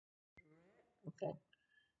Okay.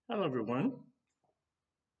 Hello, everyone.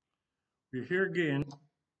 We're here again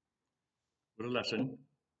with a lesson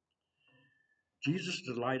Jesus,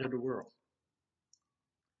 the light of the world.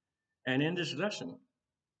 And in this lesson,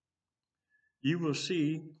 you will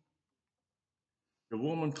see the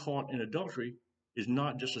woman caught in adultery is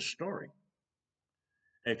not just a story.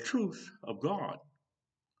 A truth of God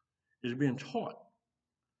is being taught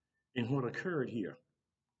in what occurred here.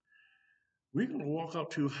 We're going to walk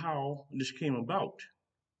up to how this came about.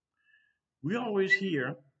 We always hear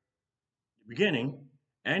the beginning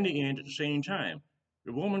and the end at the same time.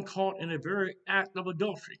 The woman caught in a very act of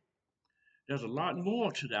adultery. There's a lot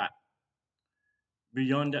more to that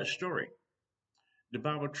beyond that story. The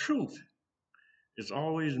Bible truth is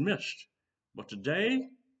always missed. But today,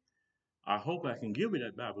 I hope I can give you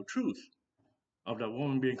that Bible truth of that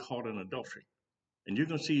woman being caught in adultery. And you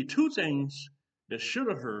can see two things that should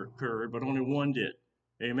have occurred, but only one did.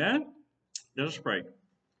 Amen? Let us pray.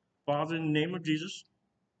 Father, in the name of Jesus,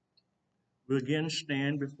 we again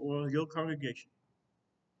stand before your congregation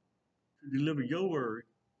to deliver your word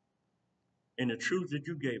in the truth that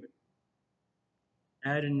you gave it,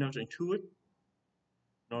 adding nothing to it,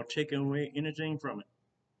 nor taking away anything from it,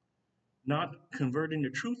 not converting the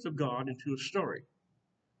truth of God into a story,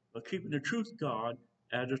 but keeping the truth of God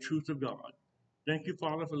as the truth of God. Thank you,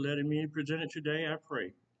 Father, for letting me present it today, I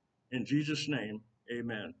pray. In Jesus' name,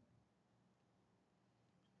 amen.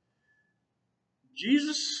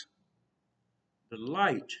 Jesus, the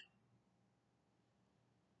light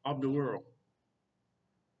of the world.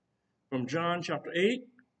 From John chapter 8,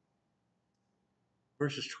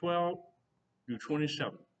 verses 12 through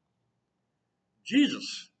 27.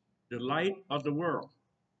 Jesus, the light of the world.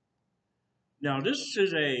 Now, this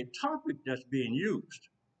is a topic that's being used,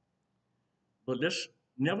 but let's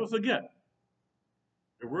never forget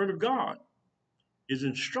the Word of God is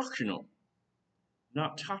instructional,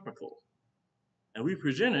 not topical. And we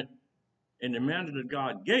present it in the manner that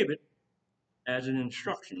God gave it as an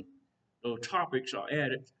instruction. Those topics are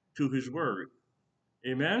added to his word.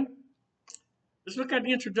 Amen? Let's look at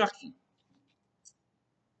the introduction.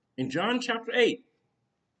 In John chapter 8,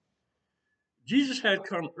 Jesus had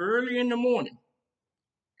come early in the morning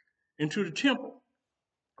into the temple.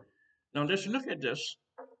 Now let's look at this.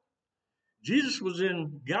 Jesus was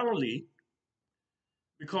in Galilee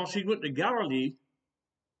because he went to Galilee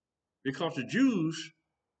because the Jews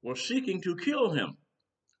were seeking to kill him.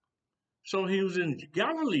 So he was in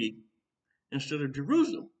Galilee instead of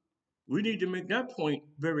Jerusalem. We need to make that point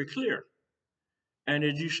very clear. And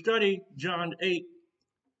as you study John 8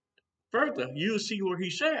 further, you'll see where he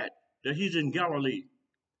said that he's in Galilee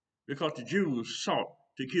because the Jews sought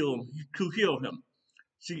to kill him.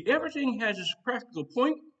 See, everything has its practical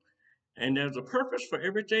point, and there's a purpose for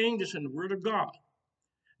everything that's in the Word of God.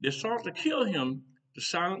 They sought to kill him to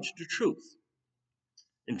silence the truth.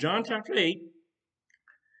 In John chapter 8,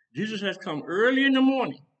 Jesus has come early in the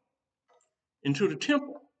morning into the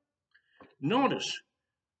temple. Notice,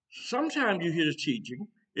 sometimes you hear this teaching,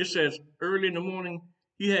 it says early in the morning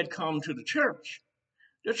he had come to the church.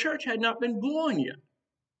 The church had not been born yet.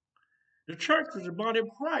 The church was the body of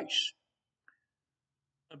Christ,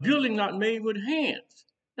 a building not made with hands.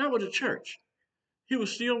 That was the church. He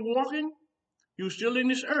was still walking, he was still in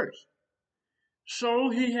this earth. So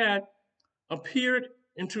he had appeared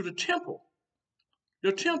into the temple.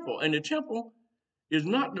 The temple, and the temple is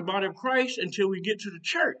not the body of Christ until we get to the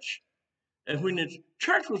church. And when the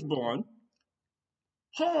church was born,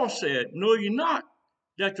 Paul said, "Know ye not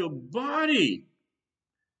that your body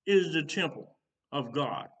is the temple of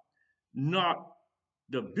God, not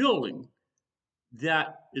the building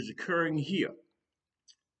that is occurring here."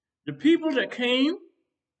 The people that came,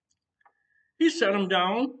 he set them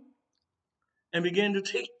down and began to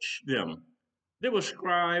teach them. They were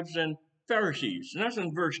scribes and Pharisees, and that's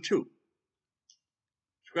in verse 2.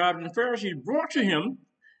 Scribes and Pharisees brought to him,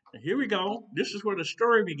 and here we go, this is where the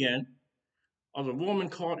story began, of the woman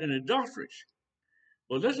caught in adultery.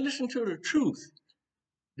 Well, let's listen to the truth,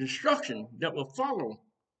 the instruction that will follow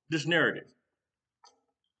this narrative.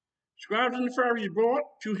 Scribes and Pharisees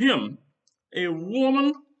brought to him a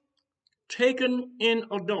woman taken in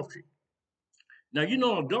adultery. Now, you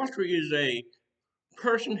know, adultery is a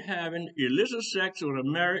person having illicit sex with a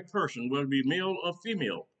married person, whether it be male or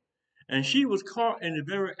female. And she was caught in the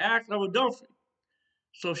very act of adultery.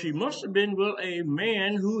 So she must have been with a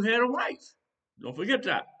man who had a wife. Don't forget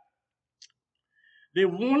that. They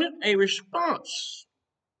wanted a response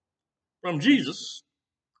from Jesus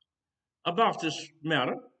about this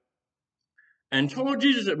matter and told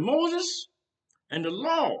Jesus that Moses and the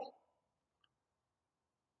law,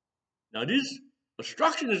 now this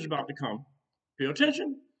instruction is about to come, Pay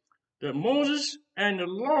attention. That Moses and the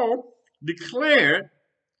law declared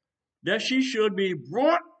that she should be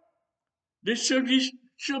brought, this should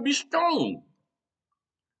be stoned.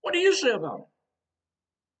 What do you say about it?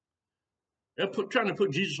 They're trying to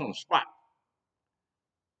put Jesus on the spot.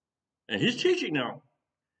 And he's teaching now.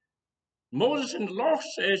 Moses in the law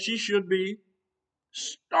said she should be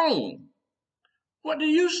stoned. What do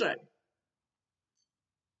you say?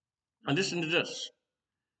 Now listen to this.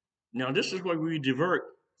 Now this is where we divert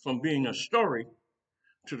from being a story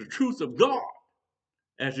to the truth of God,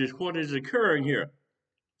 as is what is occurring here.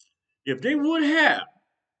 If they would have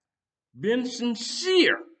been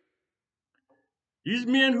sincere, these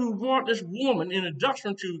men who brought this woman in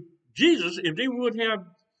adoption to Jesus, if they would have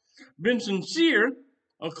been sincere,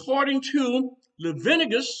 according to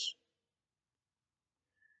Leviticus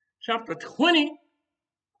chapter 20,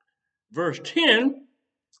 verse 10,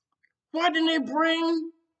 why didn't they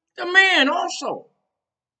bring the man also?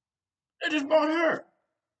 They just brought her.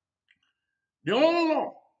 Their own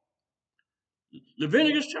law.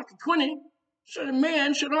 Leviticus chapter 20 said a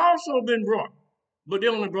man should also have been brought, but they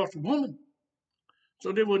only brought the woman.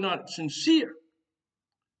 So they were not sincere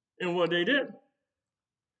in what they did.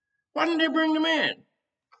 Why didn't they bring the man?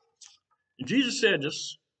 And Jesus said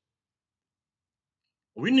this.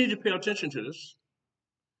 We need to pay attention to this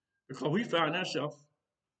because we find ourselves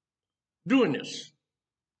doing this.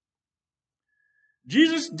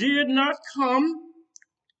 Jesus did not come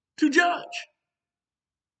to judge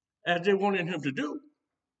as they wanted him to do.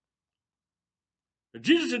 But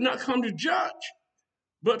Jesus did not come to judge,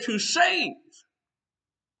 but to save.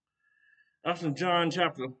 That's in John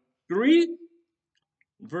chapter 3,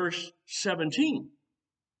 verse 17.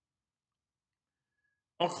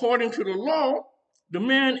 According to the law, the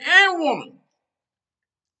man and woman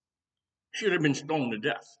should have been stoned to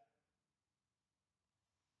death.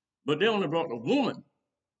 But they only brought the woman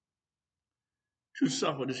to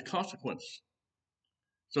suffer this consequence.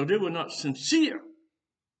 So they were not sincere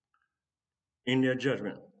in their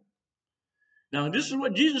judgment. Now, this is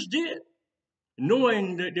what Jesus did,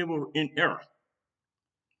 knowing that they were in error.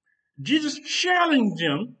 Jesus challenged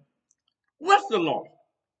them with the law.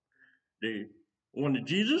 They wanted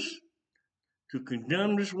Jesus to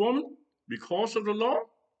condemn this woman because of the law.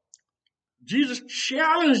 Jesus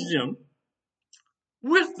challenged them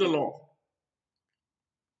with the law.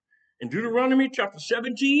 In Deuteronomy chapter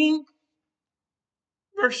 17,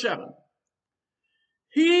 verse 7,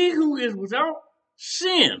 he who is without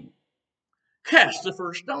sin cast the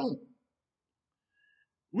first stone.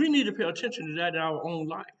 We need to pay attention to that in our own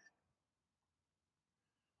life.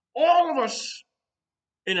 All of us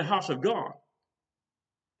in the house of God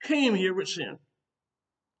came here with sin.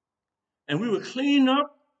 And we were cleaned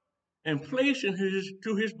up and placed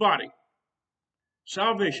into his body.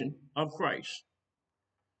 Salvation of Christ.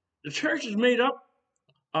 The church is made up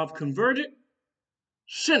of converted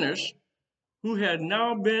sinners who had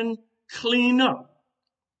now been cleaned up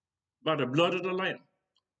by the blood of the Lamb.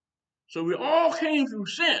 So we all came through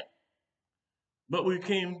sin, but we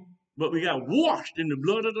got washed in the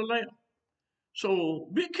blood of the Lamb. So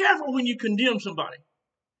be careful when you condemn somebody,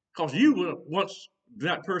 because you were once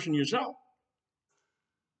that person yourself.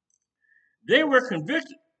 They were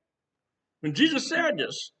convicted. When Jesus said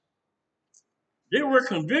this, they were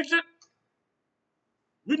convicted.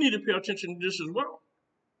 We need to pay attention to this as well.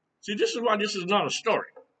 See, this is why this is not a story.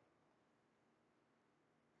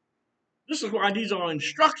 This is why these are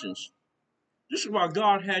instructions. This is why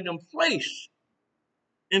God had them placed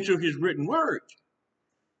into his written word,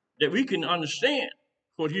 that we can understand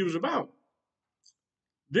what he was about.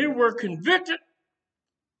 They were convicted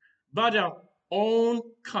by their own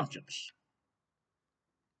conscience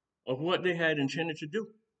of what they had intended to do.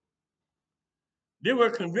 They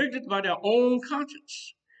were convicted by their own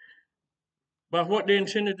conscience by what they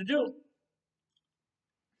intended to do.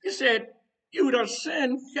 He said, you without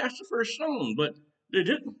sin cast the first stone, but they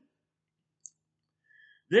didn't.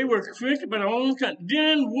 They were convicted by their own conscience.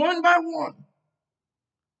 Then one by one,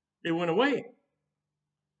 they went away.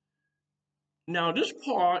 Now this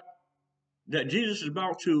part that Jesus is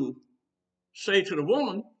about to say to the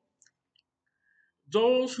woman,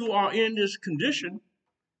 those who are in this condition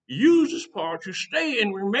use this part to stay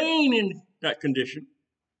and remain in that condition,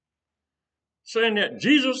 saying that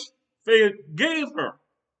Jesus forgave her.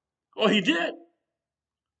 Oh, he did.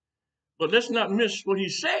 But let's not miss what he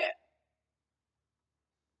said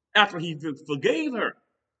after he forgave her.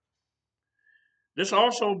 This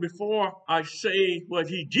also, before I say what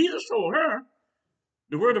Jesus told her,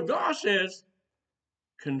 the word of God says,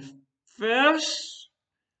 confess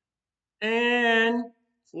and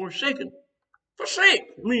forsake.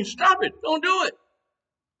 Forsake means stop it. Don't do it.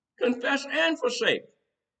 Confess and forsake.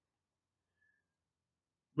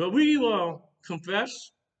 But we will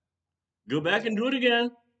confess, go back and do it again,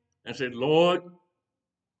 and say, Lord,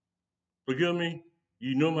 forgive me.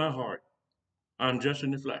 You know my heart. I'm just in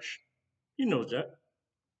the flesh. He knows that.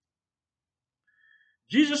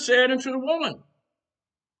 Jesus said unto the woman,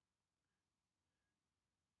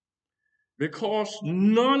 because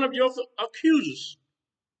none of your accusers,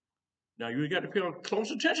 now you got to pay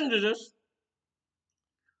close attention to this,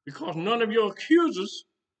 because none of your accusers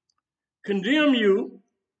condemn you.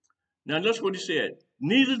 Now that's what he said.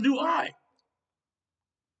 Neither do I.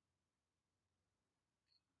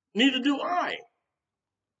 Neither do I.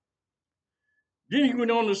 Then he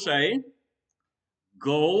went on to say,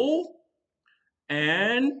 go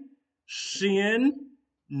and sin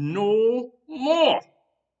no more.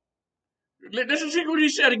 Let's see what he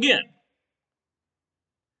said again.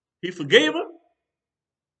 He forgave her.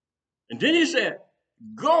 And then he said,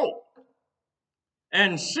 go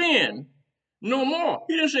and sin no more.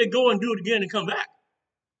 He didn't say go and do it again and come back.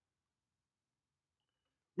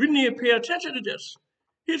 We need to pay attention to this.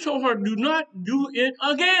 He told her, do not do it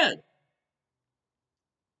again.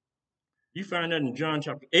 You find that in John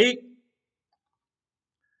chapter 8,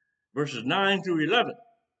 verses 9 through 11.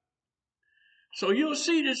 So you'll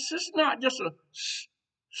see this is not just a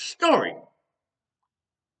story.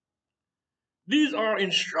 These are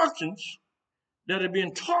instructions that are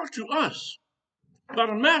being taught to us by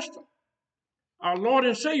the Master, our Lord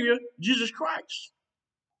and Savior, Jesus Christ.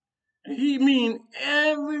 And he means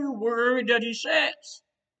every word that he says.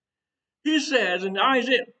 He says in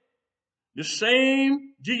Isaiah, the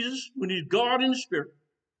same Jesus, when he's God in the Spirit,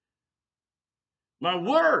 my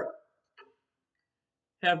word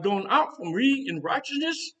have gone out from me in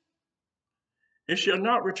righteousness. It shall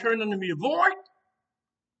not return unto me void.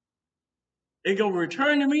 It's going to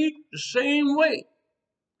return to me the same way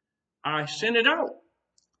I sent it out.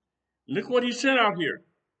 Look what he sent out here.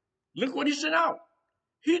 Look what he sent out.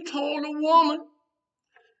 He told a woman,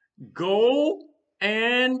 go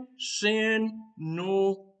and sin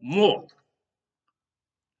no more.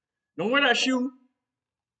 Don't wear that shoe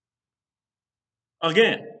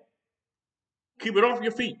again. Keep it off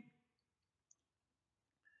your feet.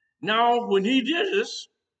 Now, when he did this,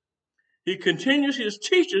 he continues his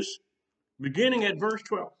teachings beginning at verse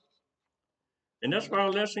 12. And that's where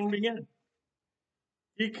our lesson began.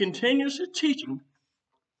 He continues his teaching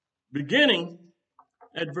beginning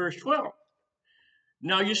at verse 12.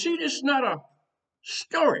 Now, you see, this is not a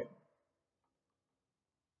story.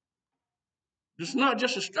 This is not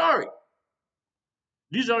just a story.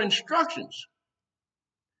 These are instructions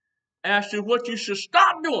as to what you should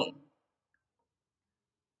stop doing,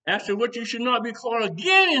 as to what you should not be caught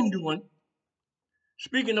again in doing.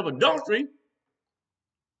 Speaking of adultery,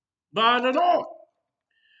 by the Lord.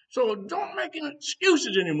 So don't make any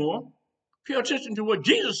excuses anymore. Pay attention to what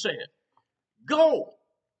Jesus said. Go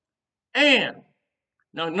and.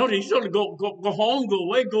 Now, notice he told you to go home, go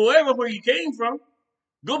away, go everywhere you came from.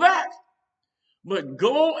 Go back. But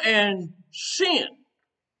go and sin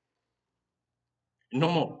no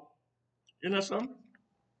more. Isn't that something?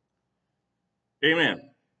 Amen.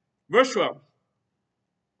 Verse 12.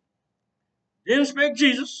 Then spake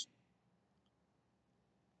Jesus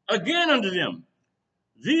again unto them.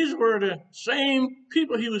 These were the same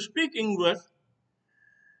people he was speaking with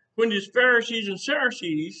when these Pharisees and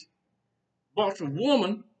Sadducees brought a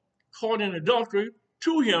woman caught in adultery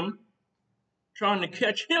to him, trying to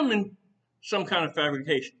catch him in some kind of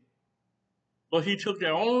fabrication. But he took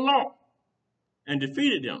their own law and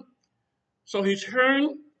defeated them. So he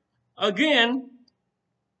turned again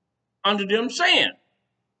unto them, saying,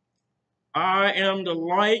 I am the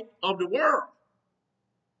light of the world.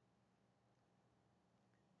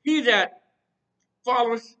 He that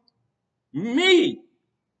followeth me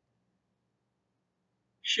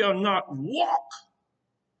shall not walk,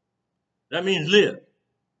 that means live,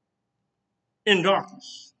 in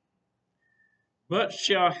darkness, but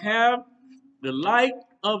shall have the light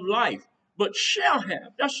of life. But shall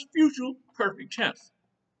have, that's future perfect tense.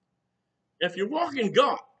 If you walk in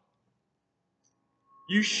God,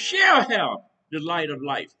 you shall have the light of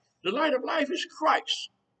life. The light of life is Christ.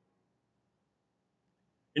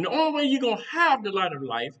 And the only way you're going to have the light of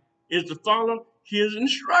life is to follow his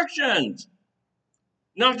instructions,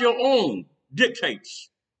 not your own dictates.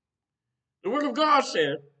 The word of God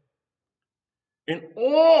said, in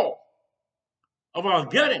all of our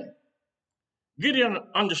getting an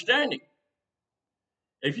understanding.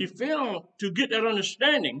 If you fail to get that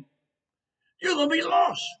understanding, you're going to be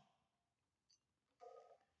lost.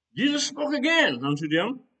 Jesus spoke again unto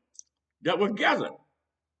them, that were gathered.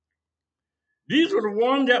 These were the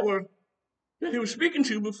ones that he was speaking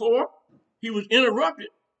to before he was interrupted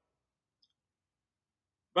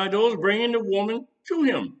by those bringing the woman to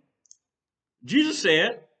him. Jesus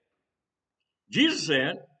said,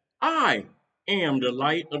 I am the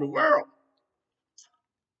light of the world.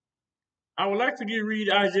 I would like for you to read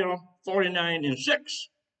Isaiah 49:6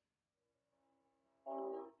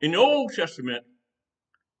 in the Old Testament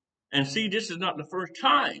and see this is not the first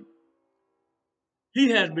time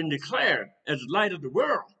he has been declared as the light of the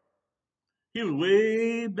world. He was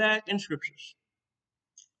way back in scriptures.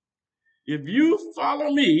 If you follow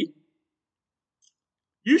me,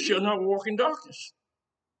 you shall not walk in darkness,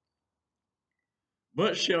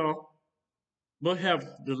 but have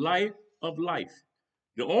the light of life.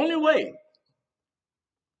 The only way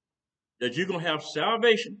that you're going to have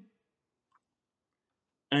salvation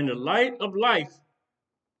and the light of life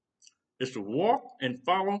is to walk and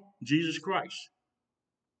follow Jesus Christ.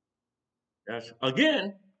 That's,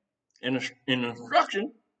 again, an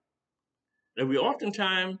instruction that we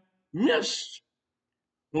oftentimes miss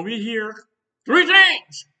when we hear three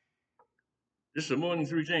things. This is more than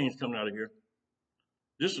three things coming out of here.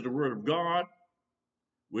 This is the word of God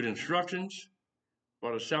with instructions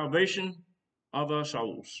for the salvation of our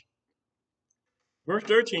souls. Verse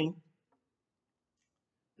 13,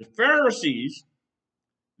 the Pharisees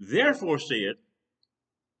therefore said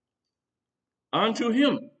unto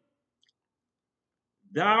him,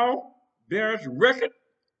 thou bearest record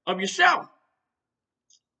of yourself.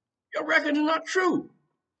 Your record is not true.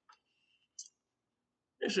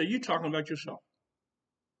 They said, you're talking about yourself.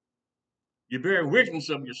 You bear witness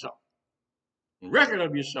of yourself, record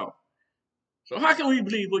of yourself. So how can we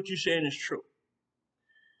believe what you're saying is true?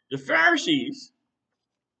 The Pharisees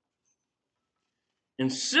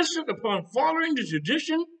insisted upon following the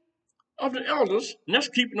tradition of the elders, and that's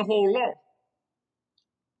keeping the whole law.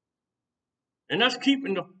 And that's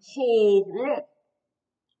keeping the whole law.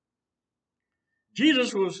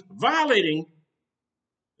 Jesus was violating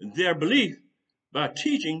their belief by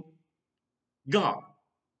teaching God.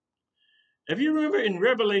 If you remember in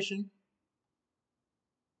Revelation,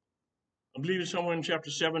 I believe it's somewhere in chapter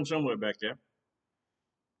 7, somewhere back there,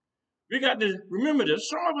 we got to remember that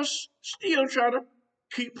some of us still try to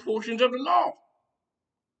keep portions of the law.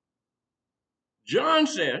 John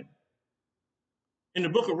said in the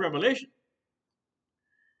book of Revelation,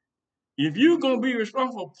 if you're going to be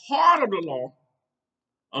responsible for part of the law,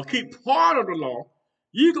 or keep part of the law,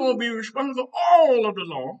 you're going to be responsible for all of the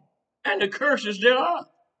law and the curses thereof.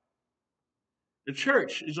 The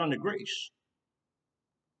church is under grace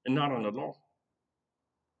and not on the law.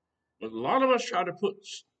 But a lot of us try to put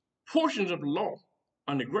portions of the law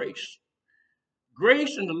under grace.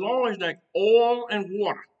 Grace and the law is like oil and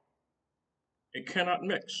water. It cannot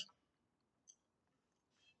mix.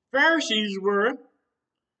 Pharisees were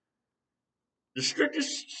the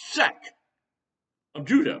strictest sect of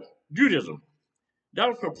Judaism. That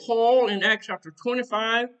was for Paul in Acts chapter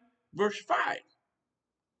 25, verse 5.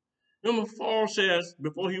 Remember, Paul says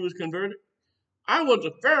before he was converted, I was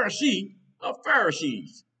a Pharisee of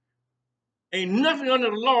Pharisees. Ain't nothing under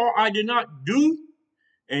the law I did not do,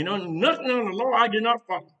 ain't nothing under the law I did not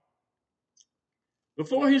follow.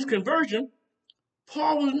 Before his conversion,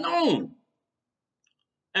 Paul was known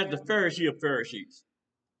as the Pharisee of Pharisees.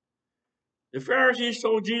 The Pharisees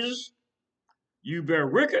told Jesus, you bear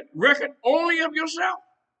record only of yourself.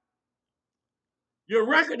 Your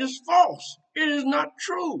record is false. It is not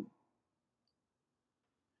true.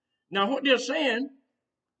 Now, what they're saying,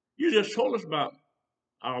 you just told us about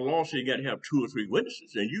our law says you got to have 2 or 3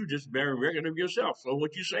 witnesses, and you just bear record of yourself. So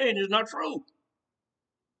what you're saying is not true.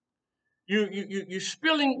 You're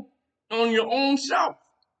spilling on your own self.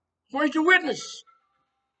 Where's your witness?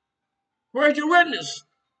 Where's your witness?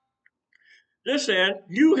 They said,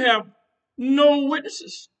 you have no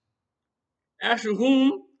witnesses as to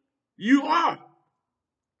whom you are.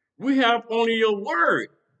 We have only your word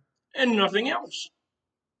and nothing else.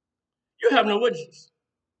 You have no witnesses.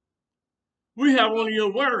 We have only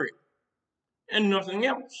your word and nothing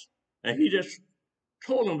else. And he just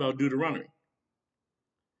told them about Deuteronomy.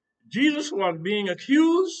 Jesus was being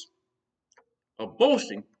accused of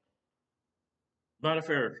boasting by the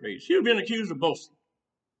Pharisees. He was being accused of boasting.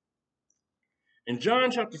 In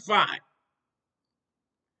John chapter 5,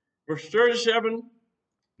 verse 37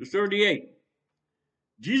 to 38,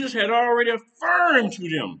 Jesus had already affirmed to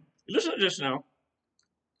them. Listen to this now.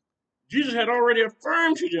 Jesus had already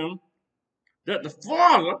affirmed to them that the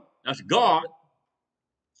Father, that's God,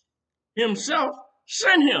 himself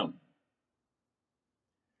sent him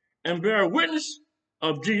and bear witness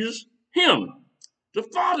of Jesus, him. The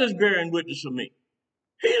Father is bearing witness of me.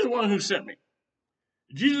 He's the one who sent me.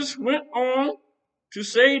 Jesus went on to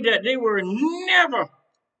say that they were never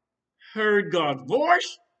heard God's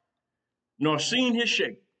voice nor seen his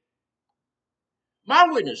shape. My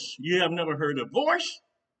witness, you have never heard a voice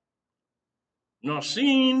nor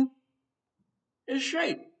seen his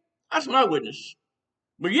shape. That's my witness.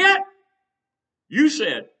 But yet, you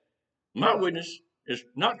said, my witness is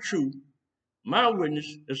not true. My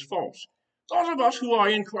witness is false. Those of us who are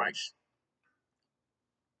in Christ,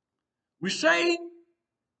 we say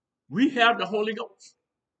we have the Holy Ghost.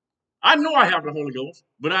 I know I have the Holy Ghost,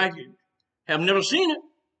 but I have never seen it.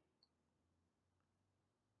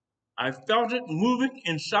 I felt it moving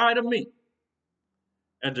inside of me,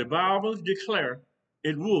 as the Bible declares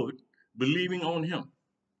it would, believing on him.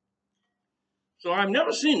 So I've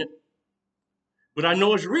never seen it, but I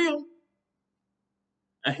know it's real.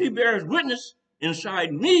 And he bears witness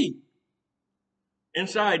inside me,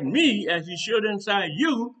 as he should inside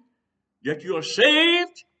you, that you are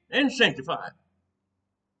saved and sanctified.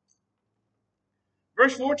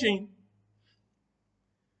 Verse 14,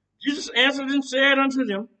 Jesus answered and said unto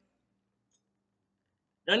them,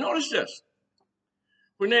 now notice this,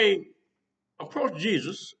 when they approached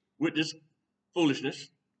Jesus with this foolishness,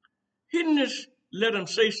 he didn't just let them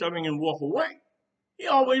say something and walk away. He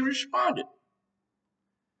always responded.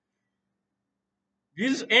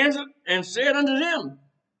 Jesus answered and said unto them,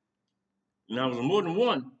 now it was more than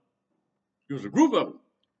one, it was a group of them,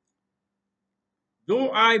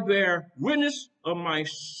 though I bear witness of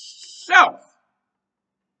myself.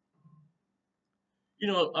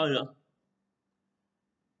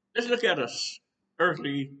 Let's look at an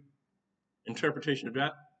earthly interpretation of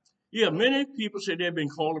that. You have many people say they've been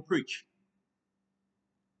called to preach.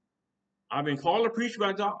 I've been called to preach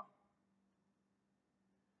by God.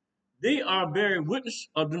 They are bearing witness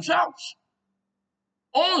of themselves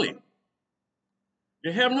only.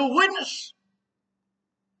 They have no witness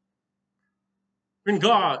when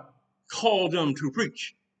God called them to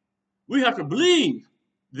preach. We have to believe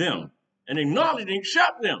them and acknowledge and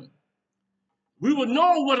accept them. We will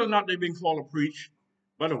know whether or not they've been called to preach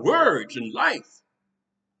by the words and life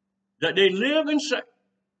that they live and say.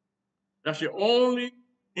 That's the only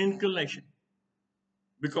inclination,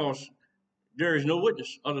 because there is no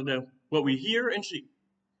witness other than what we hear and see.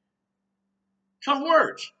 Tough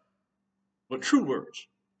words, but true words.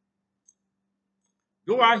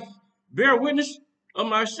 Though I bear witness of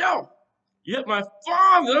myself, yet my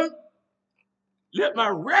Father, let my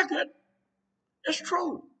record is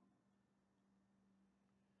true.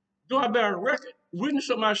 Though I bear witness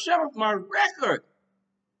of myself, my record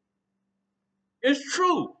is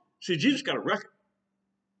true. See, Jesus got a record.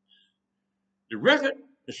 The record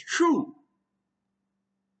is true.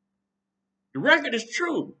 The record is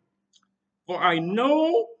true. For I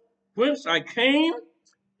know whence I came.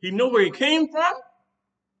 He know where he came from.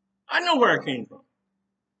 I know where I came from.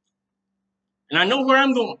 And I know where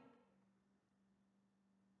I'm going.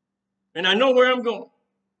 And I know where I'm going.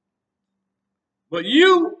 But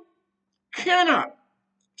you cannot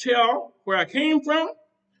tell where I came from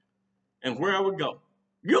and where I would go.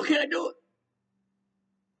 You can't do it.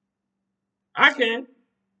 I can.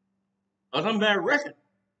 Because I'm bearing record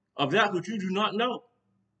of that which you do not know.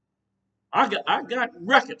 I got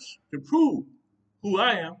records to prove who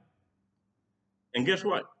I am. And guess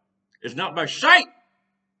what? It's not by sight.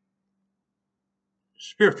 It's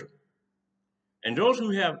spiritual. And those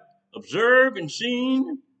who have observed and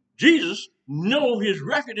seen Jesus know his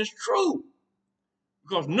record is true.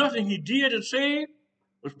 Because nothing he did and said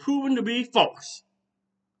was proven to be false.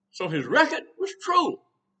 So his record was true.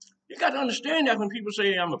 You got to understand that when people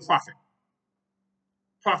say I'm a prophet.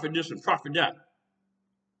 Prophet this and prophet that.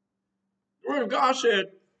 The word of God said,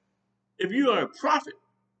 if you are a prophet,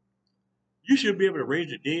 you should be able to raise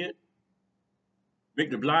the dead,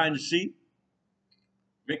 make the blind to see,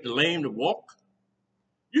 make the lame to walk.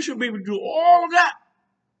 You should be able to do all of that.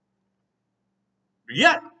 But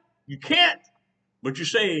yet, you can't, but you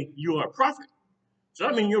say you are a prophet. So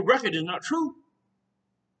that means your record is not true.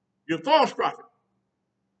 You're a false prophet.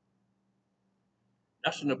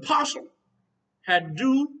 That's an apostle had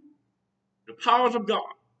due the powers of God.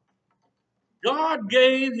 God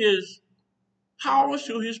gave his powers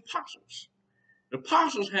to his apostles. The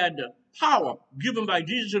apostles had the power given by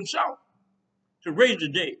Jesus himself to raise the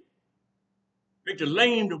dead, make the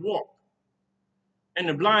lame to walk, and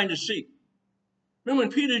the blind to see. Remember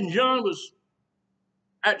when Peter and John was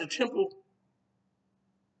at the temple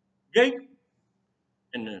gate,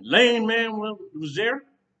 and the lame man was there,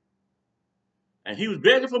 and he was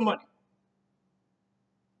begging for money.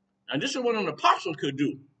 And this is what an apostle could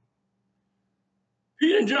do.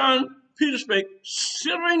 Peter spake,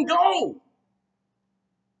 silver and gold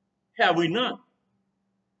have we none,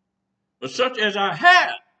 but such as I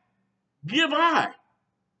have, give I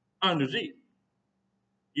unto thee.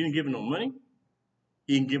 He didn't give him no money.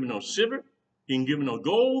 He didn't give him no silver. He didn't give him no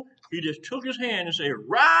gold. He just took his hand and said,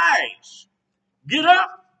 rise, get up,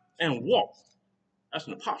 and walk. That's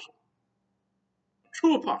an apostle, a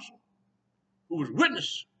true apostle, who was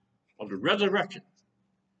witness of the resurrection.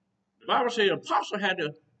 The Bible says the apostle had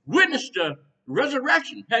to witness the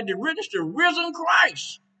resurrection, had to witness the risen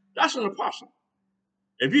Christ. That's an apostle.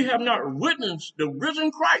 If you have not witnessed the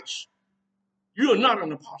risen Christ, you are not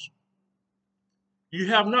an apostle. You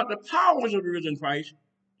have not the powers of the risen Christ,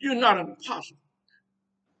 you're not an apostle.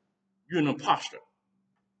 You're an imposter.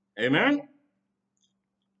 Amen?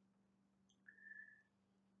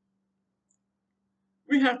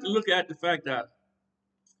 We have to look at the fact that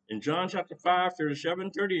in John chapter 5,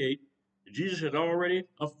 37, 38, Jesus had already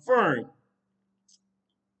affirmed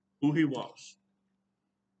who he was.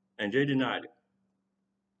 And they denied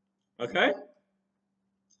it. Okay?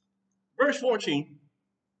 Verse 14.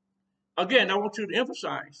 Again, I want you to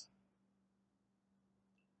emphasize.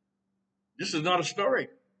 This is not a story.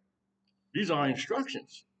 These are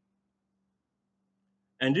instructions.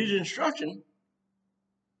 And these instructions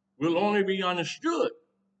will only be understood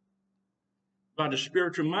by the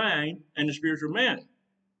spiritual mind and the spiritual man.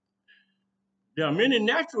 There are many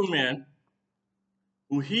natural men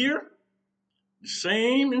who hear the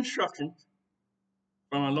same instructions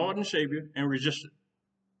from our Lord and Savior and resist it.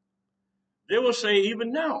 They will say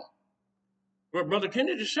even now, what Brother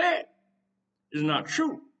Kennedy said is not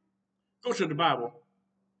true. Go to the Bible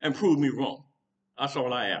and prove me wrong. That's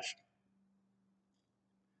all I ask.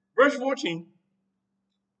 Verse 14.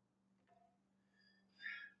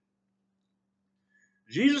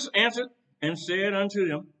 Jesus answered and said unto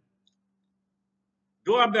them,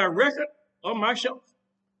 do I bear record of myself?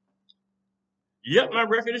 Yet my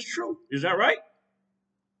record is true. Is that right?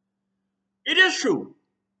 It is true.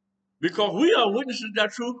 Because we are witnesses of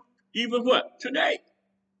that truth even what? Today.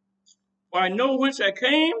 For I know whence I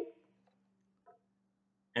came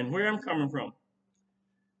and where I'm coming from.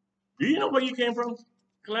 Do you know where you came from,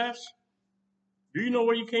 class? Do you know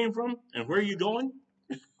where you came from and where you're going?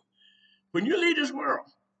 When you leave this world,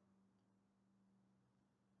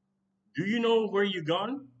 do you know where you're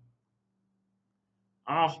going?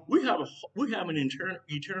 We have an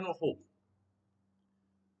eternal hope.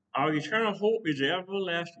 Our eternal hope is the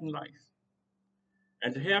everlasting life.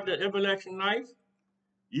 And to have that everlasting life,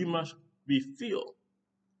 you must be filled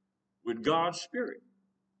with God's Spirit.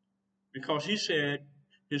 Because he said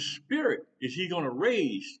his Spirit is he going to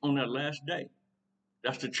raise on that last day.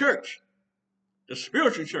 That's the church, the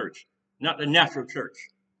spiritual church, not the natural church.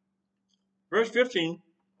 Verse 15,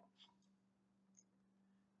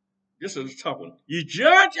 this is a tough one. You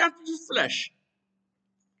judge after the flesh.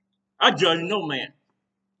 I judge no man.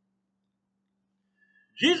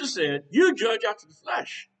 Jesus said, you judge after the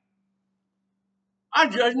flesh. I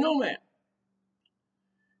judge no man.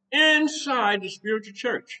 Inside the spiritual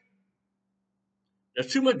church,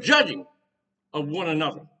 there's too much judging of one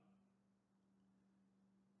another.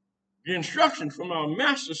 The instruction from our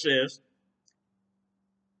master says,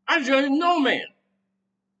 I judge no man.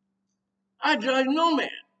 I judge no man.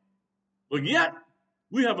 But yet,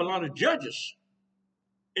 we have a lot of judges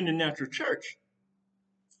in the natural church.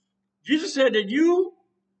 Jesus said that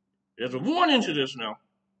there's a warning to this now.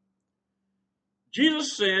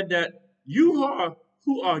 Jesus said that you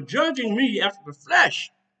who are judging me after the flesh,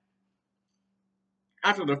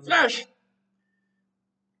 I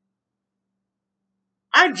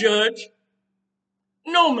judge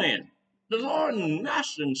no man. The Lord and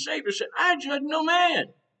Master and Savior said, I judge no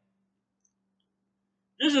man.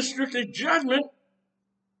 This is strictly judgment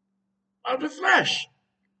of the flesh,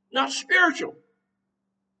 not spiritual.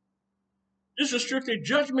 This is strictly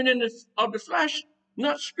judgment of the flesh,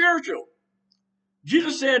 not spiritual.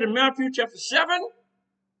 Jesus said in Matthew chapter 7,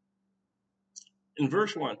 in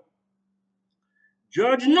verse 1,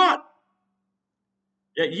 judge not,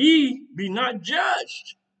 that ye be not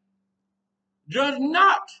judged. Judge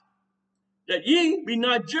not, that ye be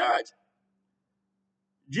not judged.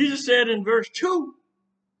 Jesus said in verse 2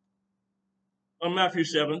 of Matthew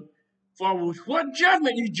 7, for with what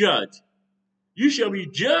judgment you judge, you shall be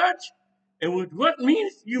judged, and with what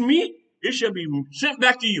means you meet, it shall be sent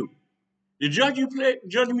back to you. The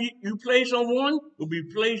judgment you place on one will be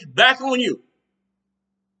placed back on you.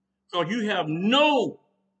 Because you have no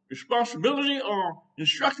responsibility or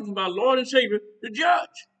instruction from our Lord and Savior to judge.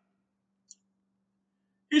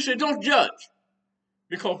 He said, don't judge.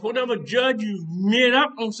 Because whatever judge you made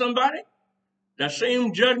up on somebody, that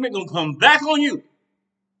same judgment going to come back on you.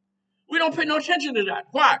 We don't pay no attention to that.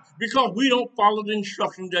 Why? Because we don't follow the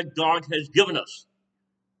instructions that God has given us.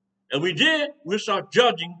 If we did, we'll start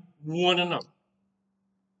judging one another.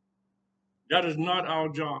 That is not our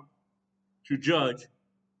job, to judge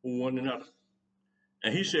one another.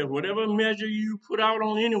 And he said, whatever measure you put out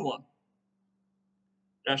on anyone,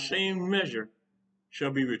 that same measure shall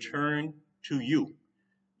be returned to you.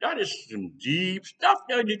 That is some deep stuff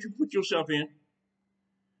there that you put yourself in.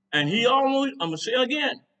 And he almost, I'm going to say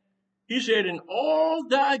again, he said, in all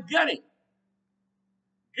thy getting,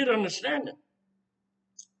 get understanding.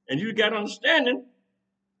 And you got understanding,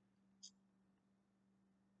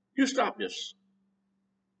 you stop this.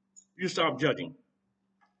 You stop judging.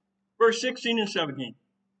 Verse 16 and 17.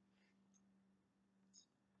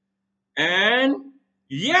 And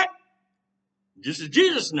yet, this is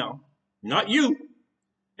Jesus now, not you.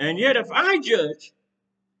 And yet, if I judge,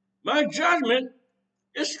 my judgment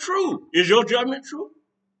is true. Is your judgment true?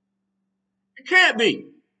 It can't be,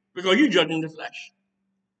 because you're judging the flesh.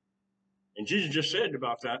 And Jesus just said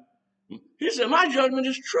about that. He said, my judgment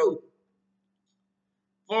is true.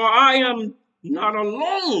 For I am not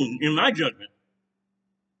alone in my judgment.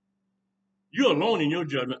 You're alone in your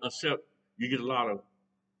judgment, except you get a lot of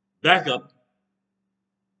backup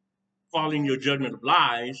following your judgment of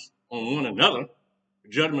lies on one another.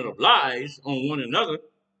 Judgment of lies on one another.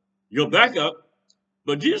 Your backup.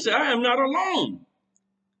 But Jesus said, I am not alone.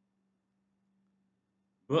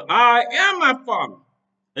 But I am my Father,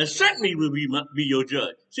 and sent me will be your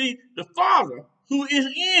judge. See, the Father who is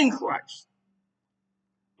in Christ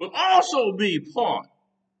will also be part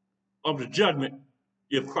of the judgment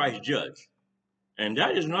if Christ judge. And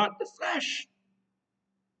that is not the flesh.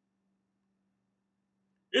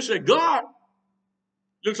 It said God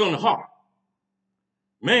looks on the heart.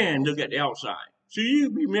 Man look at the outside. So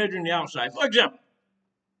you be measuring the outside. For example,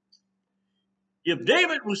 if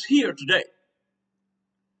David was here today,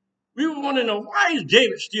 we would want to know, why is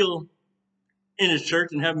David still in his church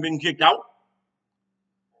and haven't been kicked out?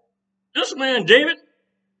 This man, David,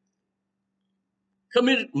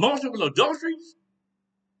 committed multiple adulteries,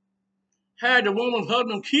 had the woman's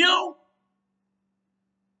husband killed,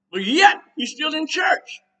 but yet he's still in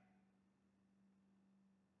church.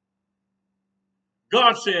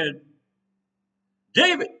 God said,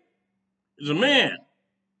 David is a man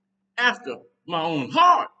after my own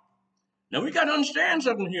heart. Now we got to understand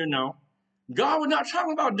something here now. God was not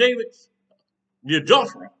talking about David, the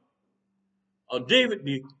adulterer, or David,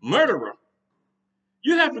 the murderer.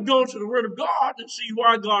 You have to go to the Word of God and see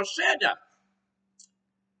why God said that.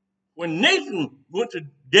 When Nathan went to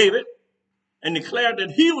David and declared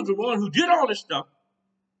that he was the one who did all this stuff,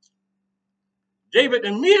 David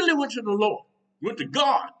immediately went to the Lord, went to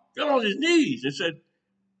God, fell on his knees and said,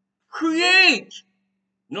 create.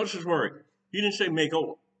 Notice his word. He didn't say make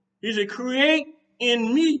over. He said, create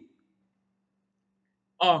in me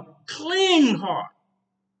a clean heart,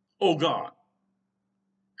 O God.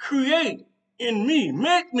 Create in me,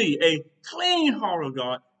 make me a clean heart, O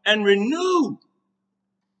God, and renew.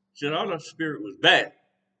 Said all the spirit was bad.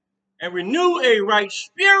 And renew a right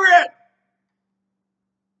spirit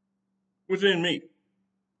within me.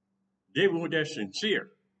 David was that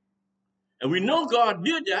sincere. And we know God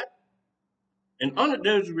did that. And under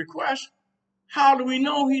there's a request. How do we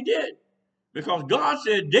know he did? Because God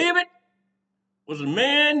said David was a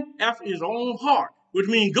man after his own heart, which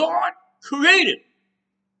means God created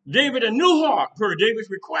David a new heart per David's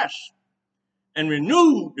request and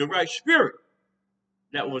renewed the right spirit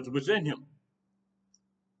that was within him.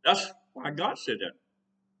 That's why God said that.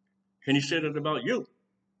 Can he say that about you?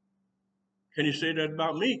 Can he say that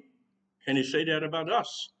about me? Can he say that about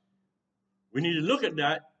us? We need to look at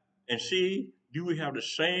that and see, do we have the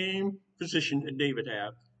same position that David had,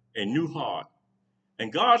 a new heart?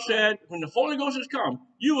 And God said, when the Holy Ghost has come,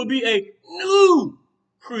 you will be a new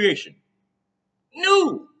creation.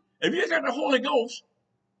 New. If you got the Holy Ghost,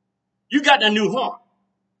 you got a new heart.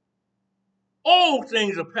 All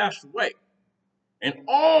things are passed away, and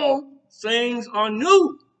all things are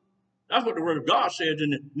new. That's what the Word of God says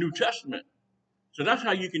in the New Testament. So that's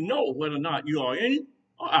how you can know whether or not you are in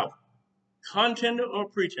or out, contender or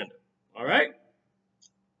pretender. All right?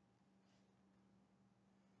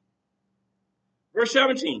 Verse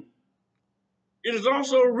 17. It is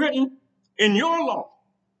also written in your law.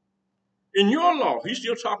 In your law, he's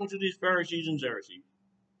still talking to these Pharisees and Sadducees.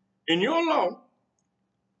 In your law,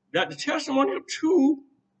 that the testimony of two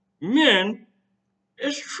men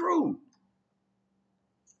is true.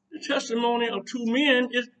 The testimony of two men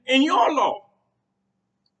is in your law.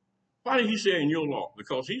 Why did he say in your law?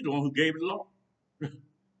 Because he's the one who gave the law.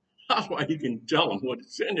 That's why he can tell them what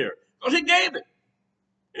it's in there. Because he gave it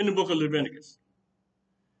in the book of Leviticus.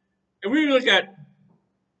 And we look at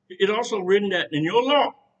it also written that in your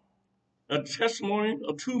law, the testimony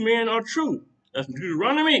of two men are true. That's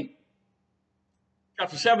Deuteronomy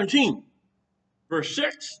chapter 17, verse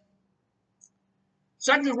 6.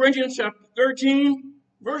 2 Corinthians chapter 13,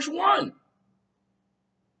 verse 1.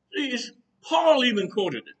 Paul even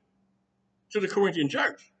quoted it to the Corinthian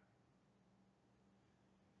church.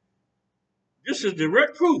 This is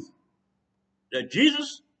direct proof that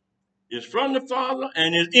Jesus is from the Father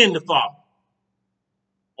and is in the Father.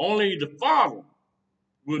 Only the Father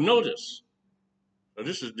will know this. So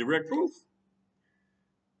this is direct proof.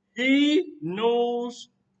 He knows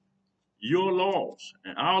your laws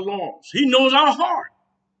and our laws. He knows our heart,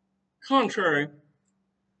 contrary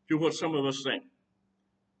to what some of us think.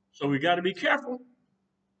 So we got to be careful.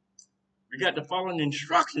 We got to follow the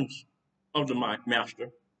instructions of the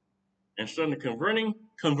master instead of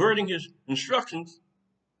converting his instructions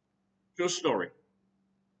to a story.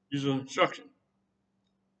 These are instructions.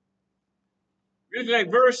 Look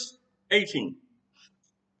at verse 18.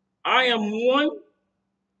 I am one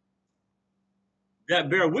that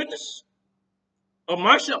bear witness of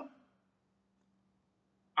myself.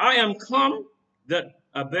 I am come that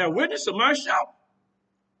I bear witness of myself.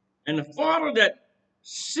 And the Father that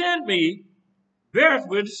sent me bears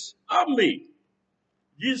witness of me.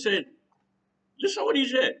 Jesus said, listen to what he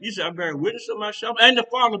said. He said, I bear witness of myself, and the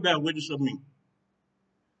Father bear witness of me.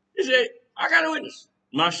 He said, I got a witness,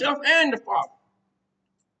 myself and the Father.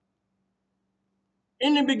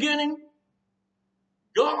 In the beginning,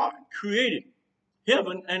 God created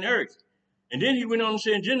heaven and earth. And then he went on to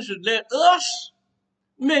say in Genesis, let us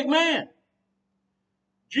make man.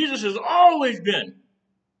 Jesus has always been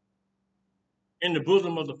in the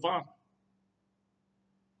bosom of the Father.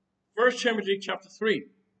 1 Timothy chapter 3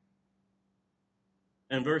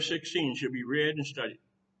 and verse 16 should be read and studied.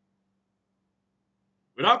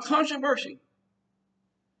 Without controversy,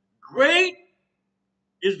 great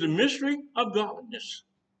is the mystery of godliness.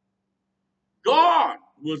 God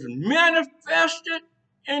was manifested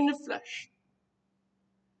in the flesh,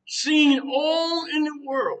 seen all in the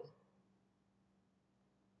world,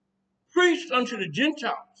 preached unto the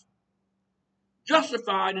Gentiles,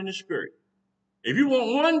 justified in the Spirit. If you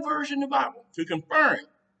want one verse in the Bible to confirm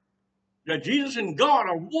that Jesus and God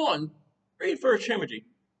are one, read 1 Timothy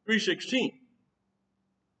 3:16.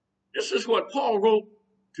 This is what Paul wrote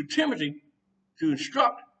to Timothy to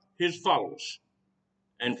instruct his followers.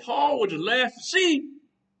 And Paul was the last to see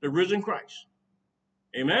the risen Christ.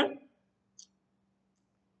 Amen?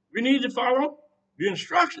 We need to follow the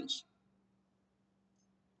instructions,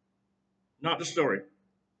 not the story.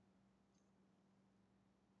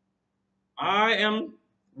 I am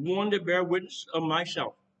one that bear witness of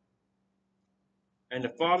myself, and the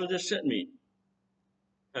Father that sent me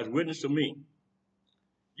has witnessed of me.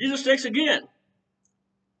 Jesus states again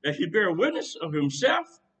that he bear witness of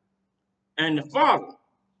himself, and the Father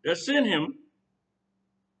that sent him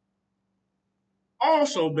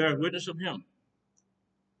also bears witness of him.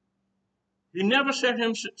 He never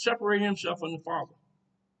separate himself from the Father.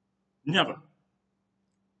 Never.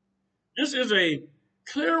 This is a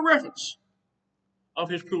clear reference of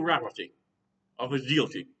his plurality, of his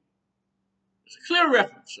deity. It's a clear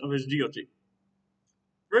reference of his deity.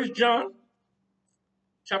 1 John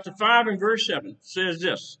chapter 5 and verse 7 says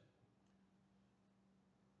this,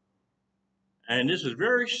 and this is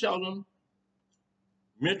very seldom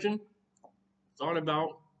mentioned, thought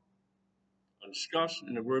about, or discussed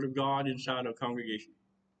in the Word of God inside a congregation.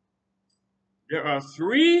 There are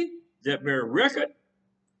three that bear record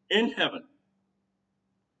in heaven.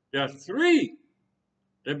 There are three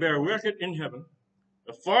that bear record in heaven.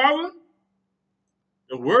 The Father,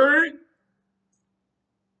 the Word,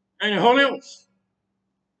 and the Holy Ghost.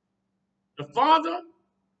 The Father,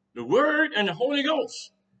 the Word, and the Holy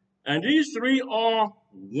Ghost. And these three are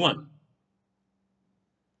one.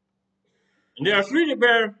 And there are three that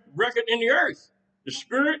bear record in the earth. The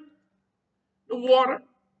Spirit, the water,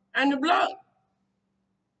 and the blood.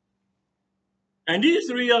 And these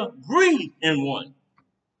three agree in one.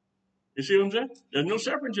 You see what I'm saying? There's no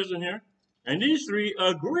separatism here. And these three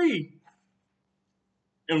agree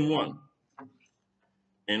in one.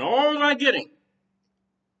 And all I'm getting,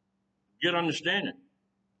 get understanding.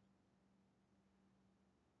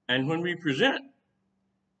 And when we present,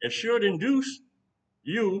 it should induce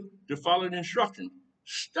you to follow the instruction.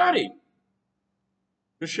 Study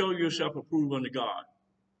to show yourself approved unto God.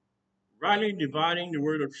 Rightly dividing the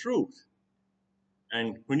word of truth.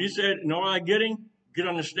 And when he said, in all I'm getting, get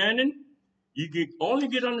understanding, you only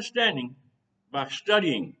get understanding by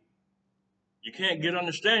studying You can't get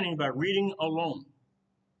understanding by reading alone.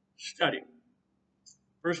 Study.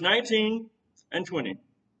 Verse 19 and 20.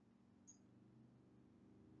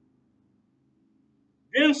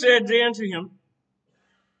 Then said they unto him,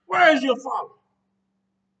 where is your father?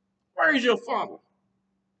 Where is your father?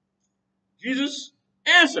 Jesus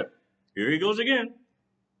answered. Here he goes again.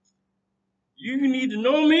 You need to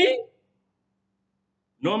know me,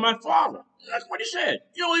 know my father. That's what he said.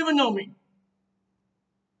 You don't even know me.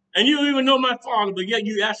 And you don't even know my father, but yet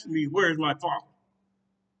you asking me, where is my father?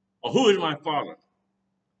 Or who is my father?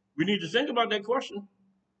 We need to think about that question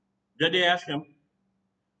that they asked him.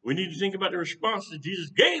 We need to think about the response that Jesus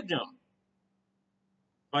gave them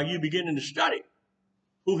by you beginning to study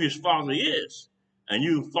who his father is. And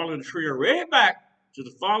you follow the tree right back to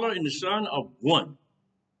the Father and the Son of one.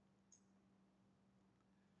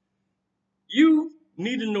 You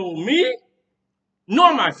need to know me,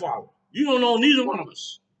 nor my Father. You don't know neither one of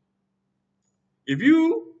us. If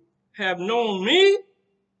you have known me,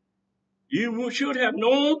 you should have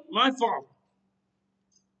known my Father.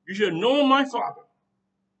 You should have known my Father.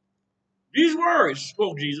 These words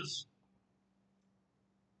spoke Jesus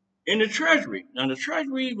in the treasury. Now, the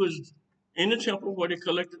treasury was in the temple where they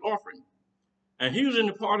collected offering. And he was in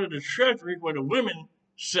the part of the treasury where the women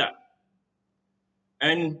sat.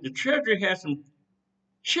 And the treasury had some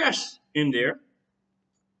chests in there.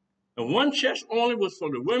 And one chest only was for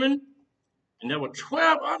the women. And there were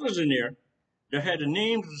 12 others in there that had the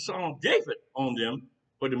names of the son of David on them.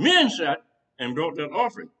 But the men sat and brought that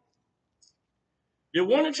offering. They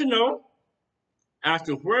wanted to know as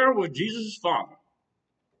to where was Jesus' father.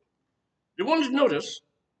 They wanted to notice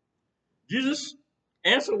Jesus'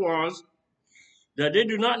 answer was that they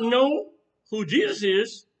do not know who Jesus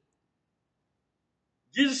is.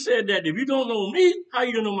 Jesus said that if you don't know me, how are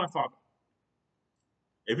you going to know my Father?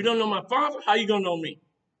 If you don't know my Father, how are you going to know me?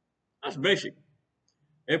 That's basic.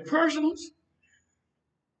 A person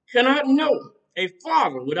cannot know a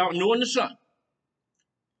father without knowing the Son.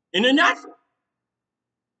 In the natural,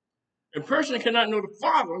 a person cannot know the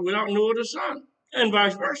Father without knowing the Son, and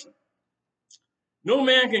vice versa. No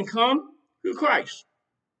man can come to Christ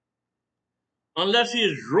unless he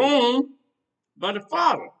is drawn by the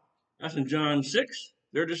Father. That's in John 6,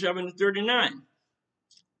 37 to 39. You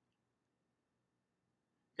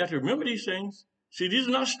got to remember these things. See, these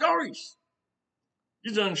are not stories.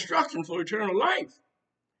 These are instructions for eternal life.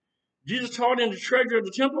 Jesus taught in the treasury of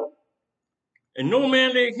the temple, and no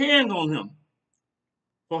man laid hands on him,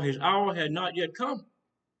 for his hour had not yet come.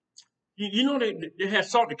 You know, they had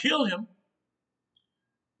sought to kill him,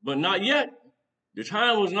 but not yet. The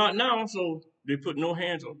time was not now, so they put no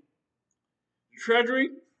hands on him. The treasury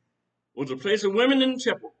was a place of women in the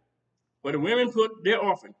temple, where the women put their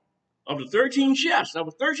offering. Of the 13 chests, there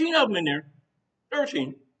were 13 of them in there,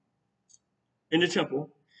 13 in the temple.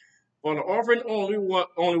 For the offering, only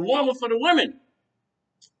one was for the women.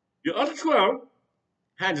 The other 12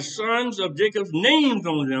 had the sons of Jacob's names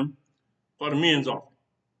on them for the men's offering.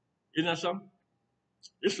 Isn't that something?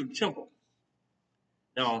 This is the temple.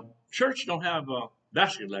 Now, church don't have a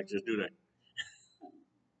basket like this, do they?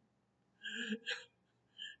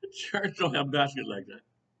 Church don't have baskets like that.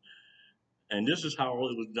 And this is how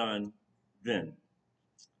it was done then.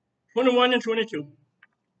 21 and 22.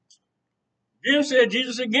 Then said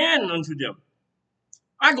Jesus again unto them,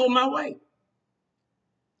 I go my way,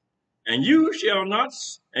 and you shall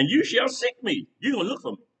seek me. You're going to look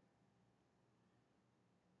for me.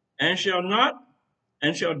 And shall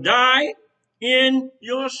die in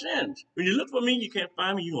your sins. When you look for me, you can't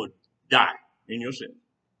find me, you're going to die in your sins.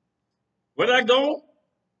 Where I go,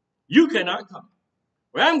 you cannot come.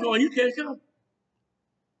 Where I'm going, you can't come.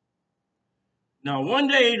 Now, one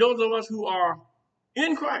day, those of us who are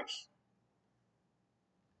in Christ,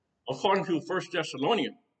 according to 1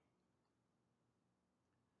 Thessalonians,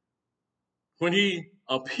 when he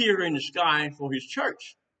appeared in the sky for his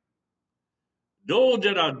church, those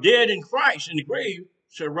that are dead in Christ in the grave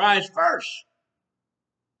shall rise first.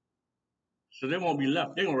 So they won't be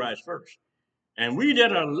left. They're going to rise first. And we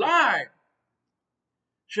that are alive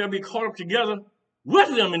shall be caught up together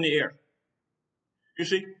with them in the air. You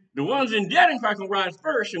see, the ones in dead in Christ will rise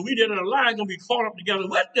first, and we that are alive are going to be caught up together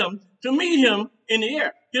with them to meet him in the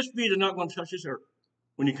air. His feet are not going to touch his earth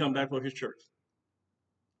when he comes back for his church.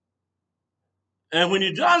 And when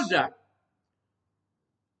he does that,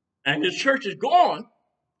 and his church is gone,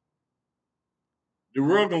 the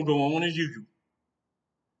world going to go on as usual.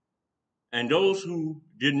 And those who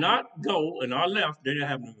did not go and are left, they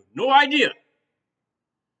have no idea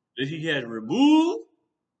that he has removed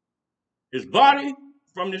his body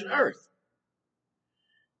from this earth.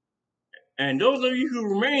 And those of you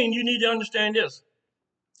who remain, you need to understand this.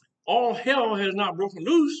 All hell has not broken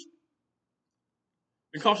loose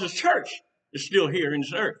because his church is still here in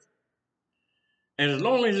this earth. And as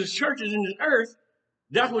long as his church is in this earth,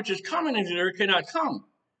 that which is coming into the earth cannot come.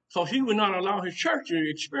 Because he will not allow his church to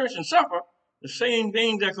experience and suffer the same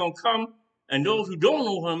things that going to come, and those who don't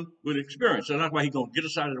know him will experience. So that's why he's going to get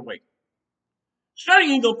us out of the way. Study,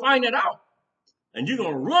 you're going to find that out. And you're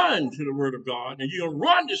going to run to the word of God, and you're going to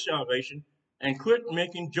run to salvation, and quit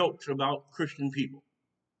making jokes about Christian people.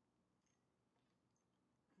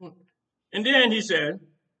 And then he said,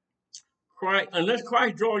 unless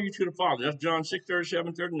Christ draw you to the Father. That's John 6,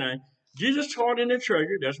 37, 39. Jesus taught in the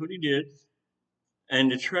treasury. That's what he did.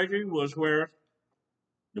 And the treasury was where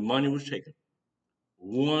the money was taken.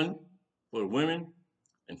 1 for the women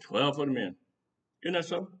and 12 for the men. Isn't that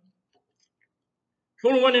so?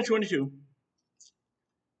 21 and 22.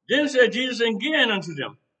 Then said Jesus again unto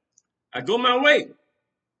them, I go my way,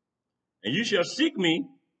 and you shall seek me,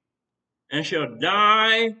 and shall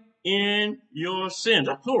die in your sins.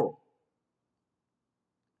 That's plural.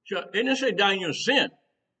 It didn't say die in your sin.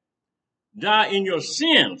 Die in your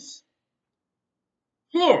sins.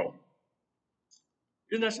 Plural.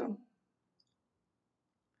 Isn't that something?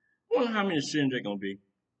 I wonder how many sins they're going to be.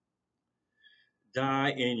 Die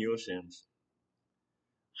in your sins.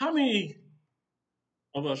 How many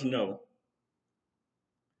of us know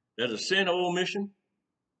there's a sin of omission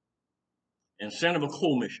and sin of a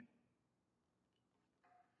commission?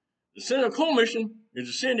 The sin of commission is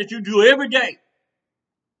a sin that you do every day,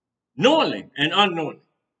 knowingly and unknowingly.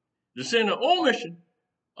 The sin of omission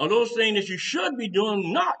are those things that you should be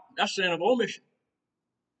doing not. That's sin of omission.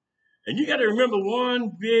 And you got to remember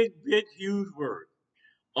one big, huge word.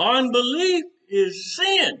 Unbelief is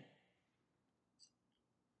sin.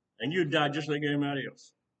 And you die just like everybody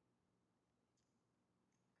else.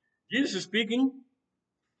 Jesus is speaking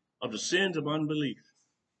of the sins of unbelief.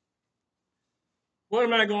 Where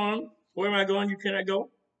am I going? Where am I going? You cannot go.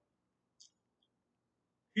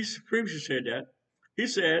 He previously said that. He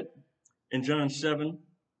said in John 7,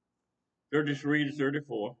 33 to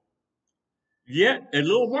 34, yet a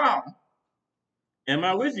little while am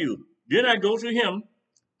I with you. Then I go to him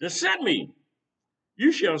that sent me.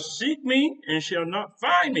 You shall seek me and shall not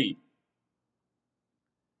find me.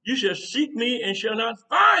 You shall seek me and shall not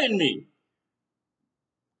find me.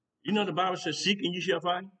 You know the Bible says, seek and you shall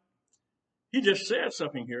find. He just said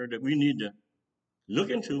something here that we need to look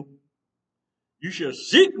into. You shall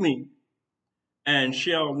seek me and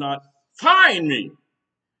shall not find me.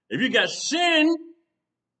 If you got sin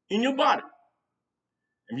in your body,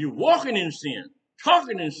 if you're walking in sin,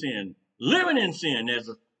 talking in sin, living in sin, as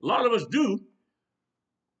a lot of us do,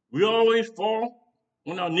 we always fall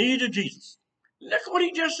on our knees to Jesus. Look what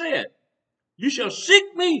he just said. You shall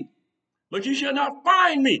seek me, but you shall not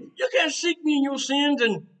find me. You can't seek me in your sins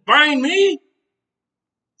and find me.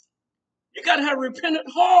 You got to have a repentant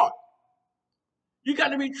heart. You got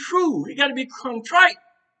to be true. You got to be contrite.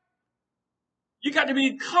 You got to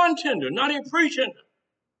be contender, not a pretender.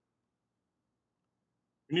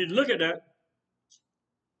 You need to look at that.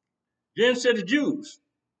 Then said the Jews,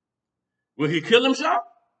 will he kill himself?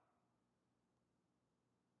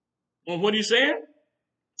 On what he said?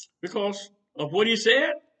 Because of what he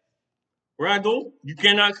said? Where I go, you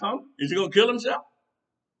cannot come. Is he going to kill himself?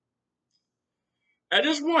 At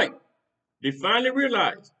this point, they finally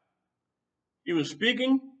realized he was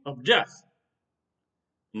speaking of death,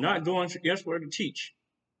 not going elsewhere to teach.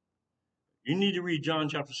 You need to read John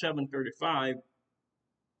chapter 7, 35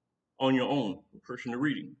 on your own, personal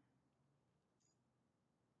reading.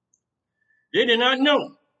 They did not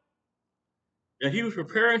know that he was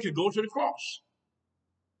preparing to go to the cross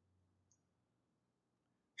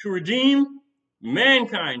to redeem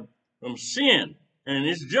mankind from sin and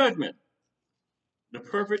its judgment, the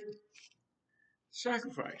perfect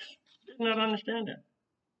sacrifice. They did not understand that.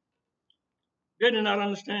 They did not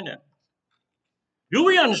understand that. Do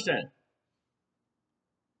we understand?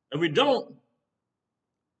 If we don't,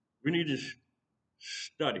 we need to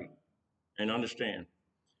study and understand.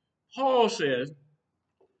 Paul says,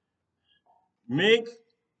 make,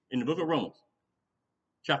 in the book of Romans,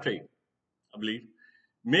 chapter 8, I believe,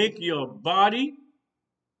 make your body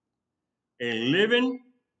a living,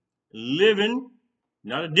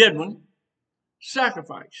 not a dead one,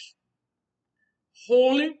 sacrifice,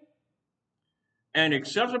 holy and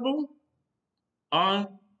acceptable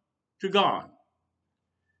unto God.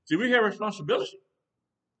 See, we have a responsibility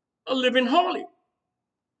of living holy.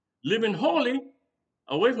 Living holy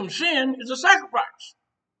away from sin is a sacrifice.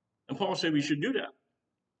 And Paul said we should do that.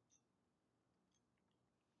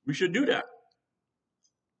 We should do that.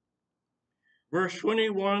 verse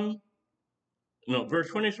 23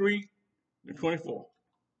 and 24.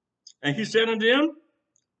 And he said unto them,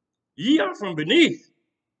 Ye are from beneath,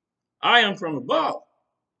 I am from above.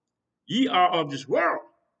 Ye are of this world,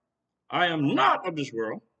 I am not of this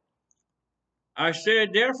world. I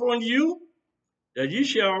said therefore unto you, that ye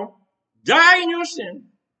shall die in your sin,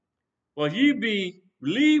 for ye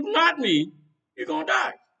believe not me, you're going to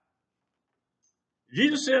die.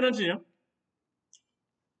 Jesus said unto them,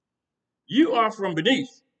 You are from beneath,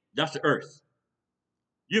 that's the earth.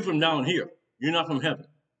 You're from down here. You're not from heaven.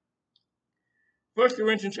 1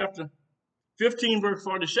 Corinthians chapter 15, verse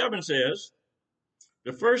 47 says,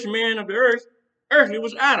 the first man of the earth, earthly,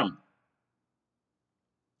 was Adam.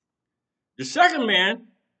 The second man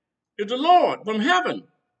is the Lord from heaven.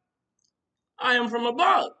 I am from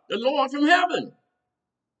above, the Lord from heaven.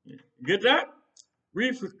 Get that?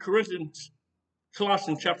 Read Colossians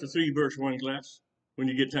chapter 3, verse 1, class, when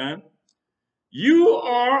you get time. You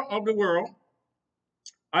are of the world.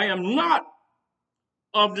 I am not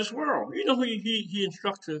of this world. You know who he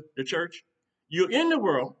instructs the church? You're in the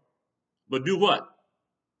world, but do what?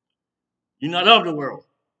 You're not of the world.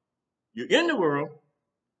 You're in the world,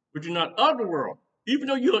 but you're not of the world. Even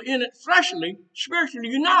though you're in it fleshly, spiritually,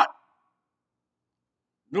 you're not.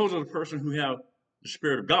 Those are the person who have the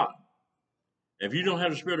Spirit of God. If you don't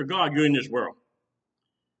have the Spirit of God, you're in this world.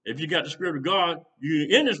 If you got the Spirit of God, you're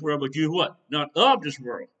in this world, but you're what? Not of this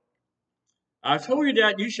world. I told you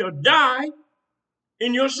that you shall die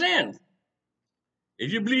in your sins.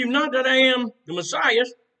 If you believe not that I am the Messiah,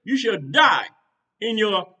 you shall die in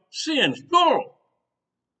your sins. Plural.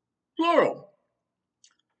 Plural.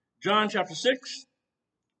 John chapter 6,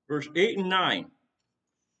 verse 8 and 9.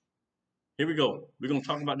 Here we go. We're going to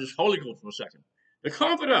talk about this Holy Ghost for a second. The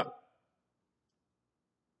Comforter,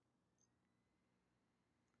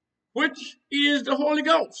 which is the Holy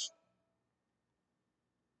Ghost.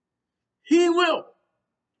 He will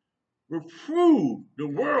reprove the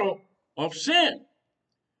world of sin.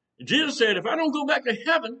 Jesus said, if I don't go back to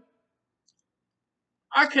heaven,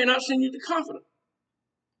 I cannot send you the Comforter,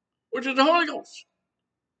 which is the Holy Ghost.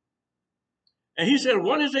 And he said,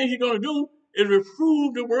 one of the things he's going to do is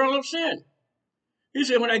reprove the world of sin. He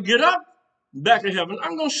said, when I get up back to heaven,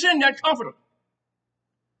 I'm going to send that Comforter,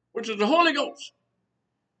 which is the Holy Ghost.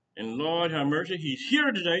 And Lord have mercy, he's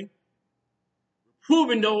here today,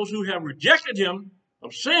 proving those who have rejected him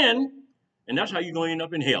of sin, and that's how you're going to end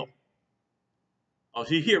up in hell.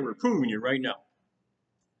 He's here reproving you right now.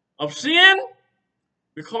 Of sin,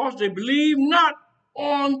 because they believe not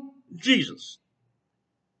on Jesus.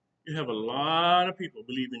 You have a lot of people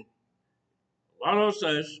believing a lot of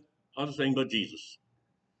other things but Jesus.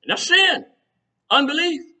 And that's sin.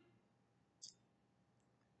 Unbelief.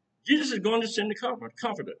 Jesus is going to send the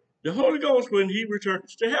Comforter. The Holy Ghost, when he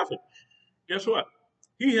returns to heaven, guess what?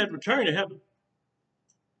 He has returned to heaven.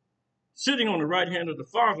 Sitting on the right hand of the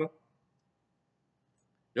Father.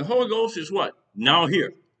 The Holy Ghost is what? Now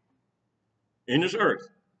here. In this earth.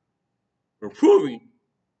 Reproving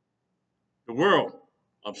the world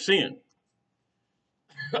of sin.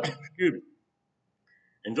 Excuse me.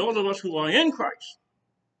 And those of us who are in Christ,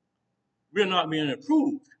 we're not being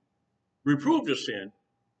reproved of sin.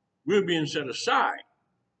 We're being set aside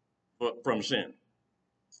from sin.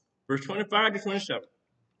 Verse 25 to 27.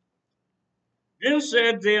 Then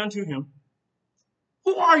said they unto him,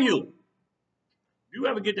 Who are you? Do you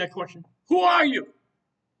ever get that question? Who are you?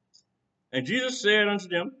 And Jesus said unto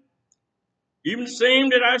them, Even the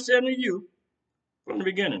same that I said unto you from the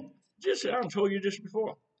beginning. Jesus said, I told you this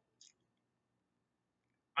before.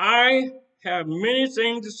 I have many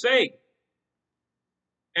things to say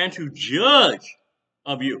and to judge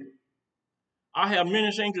of you. I have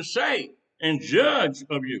many things to say and judge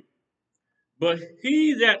of you. But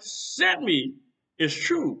he that sent me is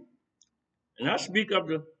true. And I speak of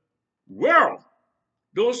the world,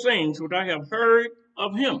 those things which I have heard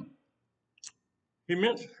of him. He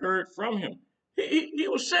meant heard from him. He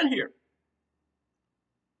was sent here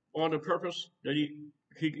for the purpose that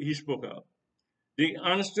he spoke of. They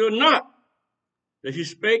understood not that he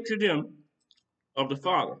spake to them of the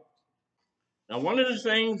Father. Now, one of the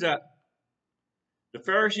things that the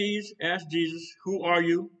Pharisees asked Jesus, Who are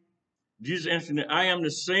you? Jesus answered, I am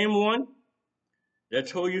the same one that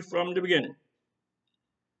told you from the beginning.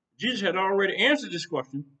 Jesus had already answered this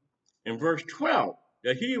question in verse 12,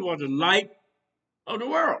 that he was the light of the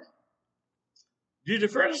world.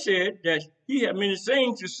 Jesus further said that he had many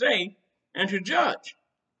things to say and to judge.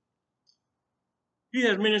 He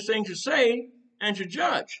has many things to say and to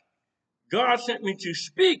judge. God sent me to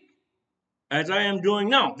speak as I am doing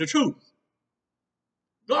now, the truth.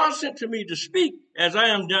 God sent to me to speak as I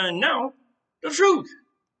am doing now, the truth.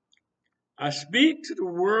 I speak to the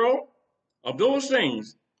world of those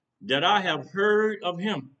things that I have heard of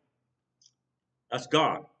him. That's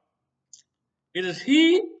God. It is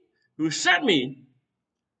he who sent me.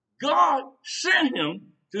 God sent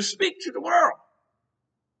him to speak to the world.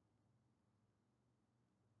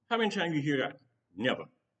 How many times you hear that? Never.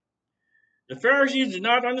 The Pharisees did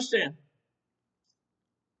not understand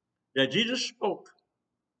that Jesus spoke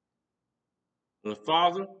of the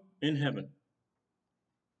Father in heaven.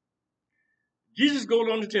 Jesus goes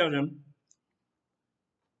on to tell them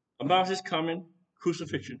about his coming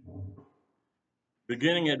crucifixion,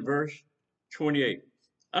 beginning at verse 28.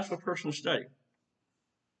 That's for personal study.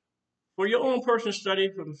 For your own personal study,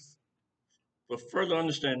 for further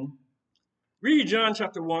understanding, read John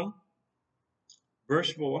chapter 1,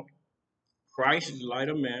 verse 4. Christ is the light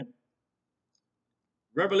of man.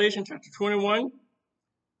 Revelation chapter 21,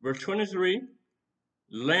 verse 23.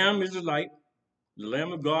 The Lamb is the light. The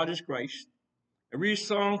Lamb of God is Christ. And read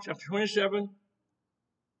Psalm chapter 27,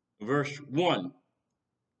 verse 1.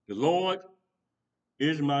 The Lord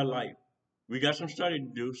is my light. We got some study to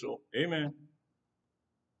do, so amen.